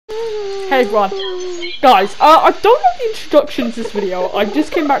Hey everyone, guys, I don't know the introduction to this video. I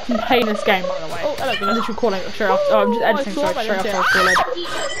just came back from playing this game, by the way. Oh, hello, I'm literally calling it straight after. I'm just editing straight after I was calling.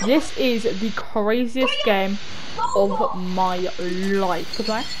 This is the craziest game of my life,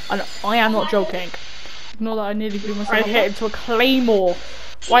 okay? And I am not joking. Ignore that I nearly blew myself. I hit into a claymore.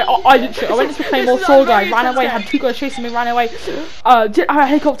 I literally, I went into a claymore, saw a guy, ran away, had two guys chasing me, ran away. Didn't have a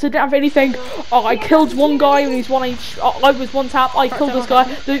helicopter, didn't have anything. I killed one guy when he's one H. I was one tap. I killed this guy.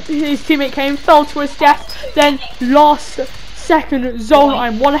 His teammate came, fell to his death. Then last second zone,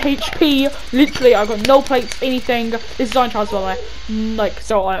 I'm 1 HP. Literally, I got no plates, anything. This is zone chance, by the way. Like,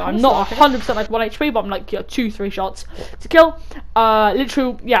 so I'm not 100% like 1 HP, but I'm like 2-3 shots to kill.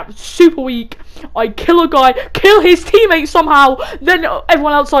 Literally, yeah, super weak. I kill a guy, kill his teammate somehow, then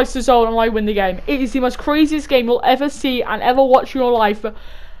everyone else decides to zone and I win the game. It is the most craziest game you'll ever see and ever watch in your life.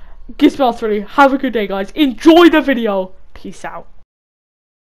 Gizmo 3, have a good day, guys. Enjoy the video. Peace out.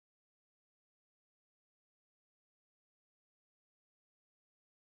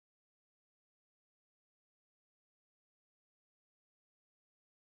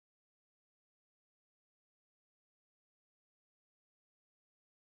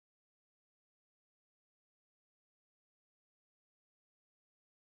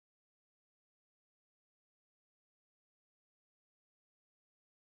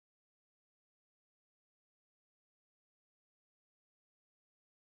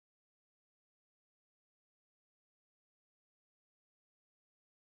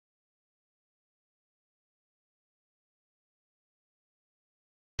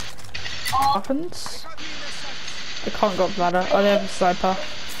 Weapons? I can't go up the ladder. Oh, they have a sniper.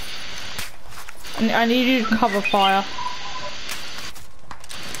 I need you to cover fire.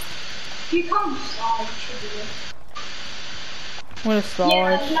 You can't slide, I'm gonna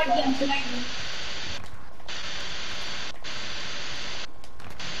slide. Yeah,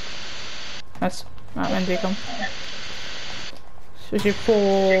 Nice. Right, when do you come? So we do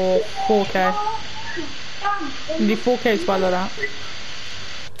 4K. We do 4K to buy that out.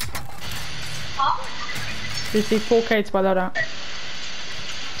 You see 4K to buy that out.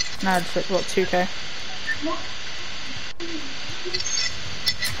 Nah, just like what, 2K.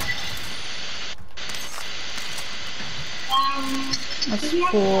 That's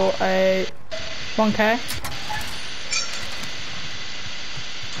 1K.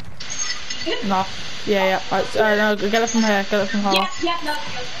 No. Yeah. Right, no, get it from here, get it from here. no.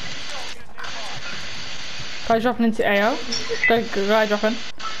 Guys dropping into AO. Guy dropping.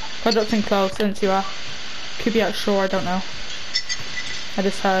 Guy dropped in close into could be out shore, I don't know. I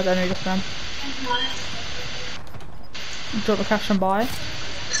just heard, I knew just then. Drop the cash and buy.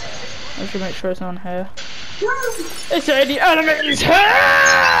 I should make sure there's no one here. Is there any enemies here?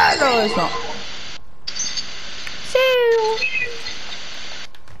 No, it's not.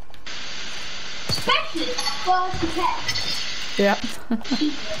 Yeah.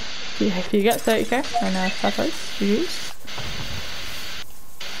 If you get 30k, then fair price, you use.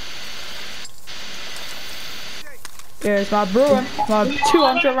 Here's my Bruin, my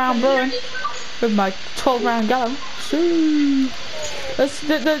 200 round Bruin, with my 12 round Gallo. Them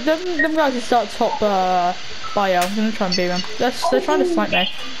guys can start top bio. I'm gonna try and beat them. They're trying to snipe me.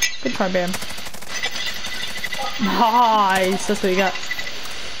 Good try and beat them. Nice, that's what you get.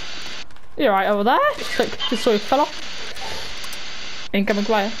 You're right over there. Just saw you fell off. Incoming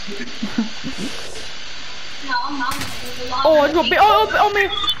player. Oh, I just got beat. Oh, on me.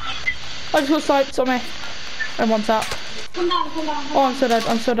 I just got sniped on me. And one tap. Come down. Oh, I'm so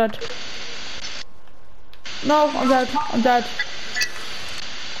dead. No, I'm dead.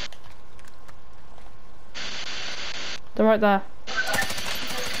 They're right there.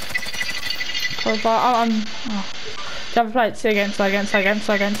 Oh. Do you have plates? Against. Do you have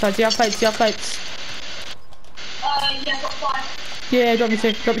plates? Yeah, got 5. Yeah, drop me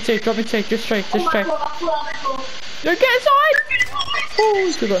two. Just straight. No, get inside!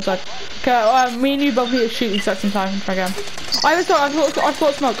 Oh, still got inside. Okay, me and you both need to shoot at the same time. Try again. I've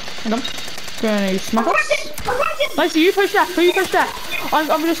got smoke. Hang on. Gonna smoke us. Nice, you push left.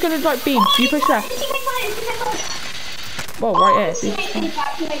 I'm just gonna like beam. You push left. Whoa, right here.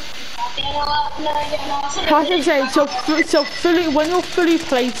 I can say, so fully, when you're fully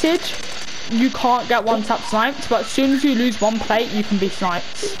plated, you can't get one tap sniped, but as soon as you lose one plate, you can be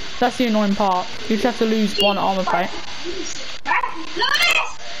sniped. That's the annoying part. You just have to lose one armor plate.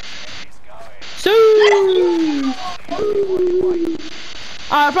 So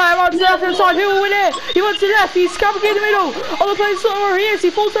Player runs to the left hand side, who will win it? He went to the left, he's camping in the middle. Other players sort of where he is, he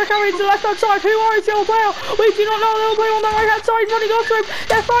falls to the camera into the left hand side. Who are the other player? We do not know the other player on the right hand side. He's running off to him.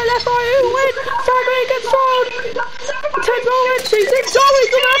 Left, right, who will win? Cycling gets thrown. 10 moments, he's in zone,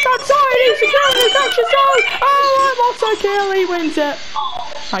 he's on the left hand side. He's securing the action zone. Oh, I'm also kill, he wins it.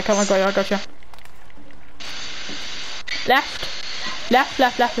 Alright, come on, go, I got you.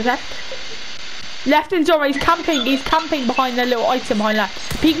 Left and Zora, he's camping behind the little item behind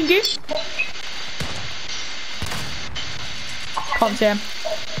left. Peeking you? Can't see him.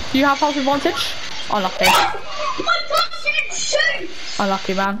 Do you have health advantage? Unlucky.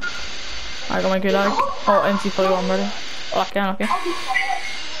 Unlucky, man. I got my good leg. Oh, NC41 ready. Unlucky.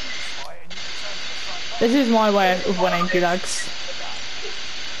 This is my way of winning good eggs.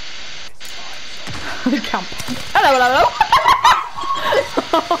 Camp. Hello.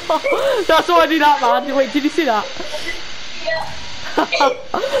 That's why I do that, man. Wait, did you see that? Yeah.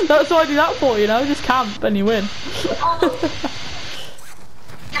 That's why I do that for, you know? Just camp and you win.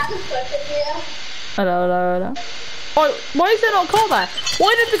 Hello. Oh, why is there not a car there?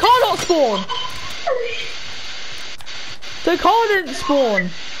 Why did the car not spawn? The car didn't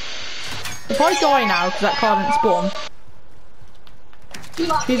spawn. If I die now because that car didn't spawn.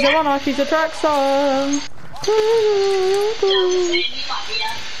 She's a runner, she's a track star.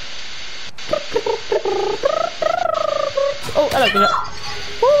 Oh, hello, good.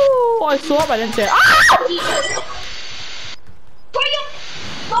 Oh, I saw it, but I didn't see it. Ah!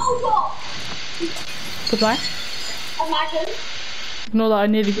 Good play. Ignore that I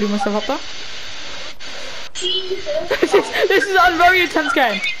nearly blew myself up there. This is a very intense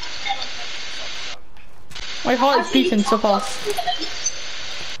game. My heart is beating so fast.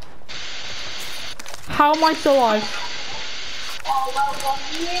 How am I still alive?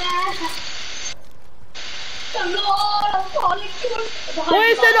 Why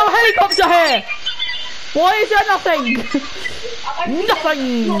is there no helicopter here? Why is there nothing?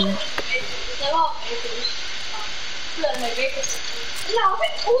 Nothing!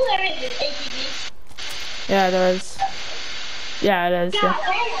 Yeah, there is. Yeah, it is, yeah.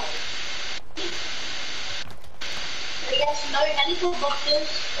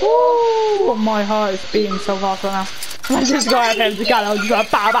 Ooh, my heart is beating so fast right now. I just got out of the gun, I was just like,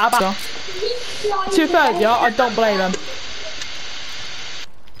 bah, bah, bah. 2/3, yeah, I don't blame him.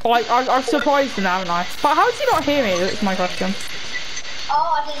 Like, I've surprised him, haven't I? But how did he not hear me? That's my question. Oh,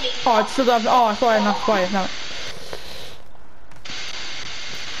 I didn't mean. Oh, I still don't. Oh, I thought I had enough fire. No.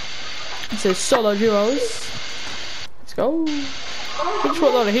 It says solo duos. Let's go. He just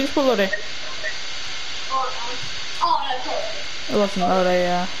put loaded. It wasn't loaded,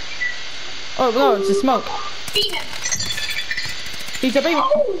 yeah. Oh, no, it's a smoke. Beam him. He's a beam.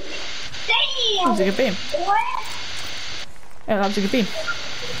 Oh, That was a good beam. Yeah, that was a good beam.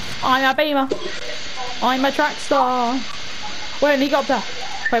 I'm a beamer. I'm a track star. Wait, he got up there.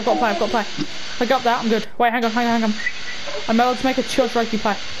 Wait, I've got to play. I got that, I'm good. Wait, hang on. I'm able to make a chill strikey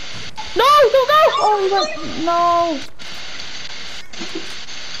play. No! Oh, he went. No!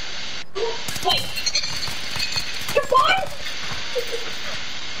 Wait. You're fine?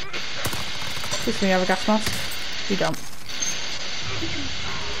 This me have a gas mask. You don't.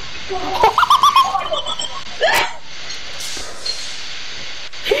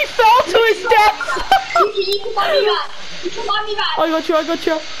 He fell to his death! You can find me back. I got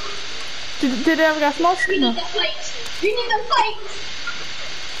you. Did they have a gas mask? You need the plates.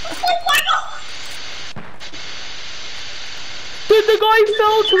 Oh my god! Dude, the guy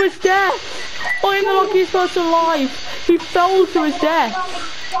fell to his death! I'm the luckiest person alive! He fell to his death!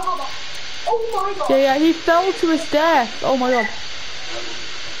 Oh my god! Yeah, he fell to his death! Oh my god.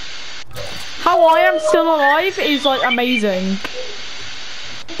 How I am still alive is like amazing.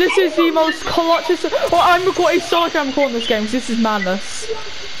 This is the most clutchest. Well, I'm recording. It's not like I'm recording this game because this is madness.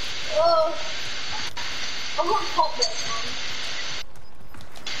 I want top this, man.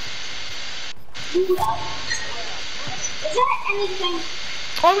 Is there anything?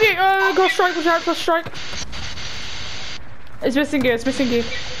 I'm getting go strike. It's missing gear.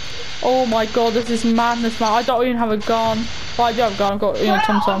 Oh my god, this is madness, man. I don't even have a gun. Well, I do have a gun. I've got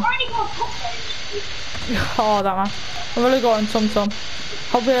Tom. Oh, that man. I've only got Tom.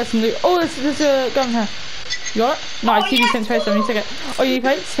 Hopefully there's some loot. Oh, there's a gun here. You got it? Nice, TV sense face. I need to get. Oh, you need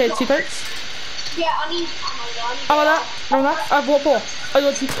plates? Here, 2 plates. Yeah, I need. How about that? I have what for? I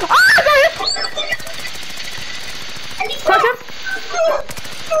got 2. Ah, I got him! Crack him!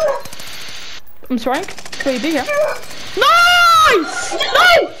 I'm sorry. What do you do here? Nice!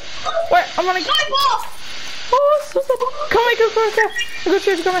 No! Wait, I'm running. Oh, come here, go. I got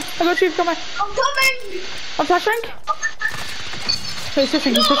you, come here. I'm coming! I'm flashing. He's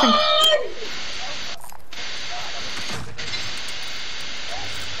pushing, he's pushing.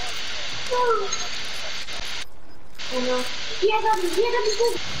 Oh no. He has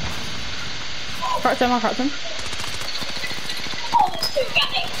him. Cracked him, I cracked him. Oh, that's too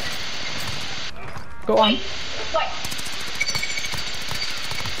funny. Go on. Wait.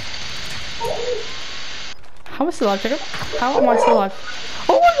 How am I still alive, Jacob? How am I still alive?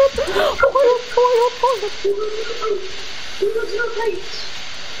 Oh my god! Oh my god! Oh my god! Oh my god!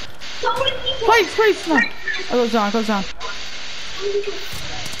 Please! No! I got down,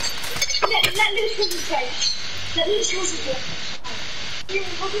 Let loose his face. Let loose his face.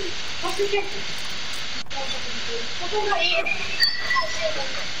 What's the objective?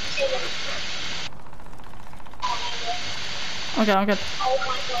 Okay, I'm good. Oh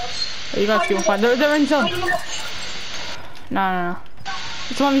my gosh. You guys keep on fighting. They're in zone. No.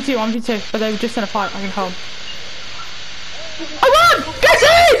 It's 1v2, but they were just in a fight. I can help. I won! Get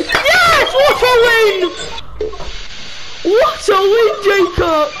in! Yes! What a win! What a win,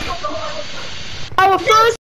 Jacob! Our first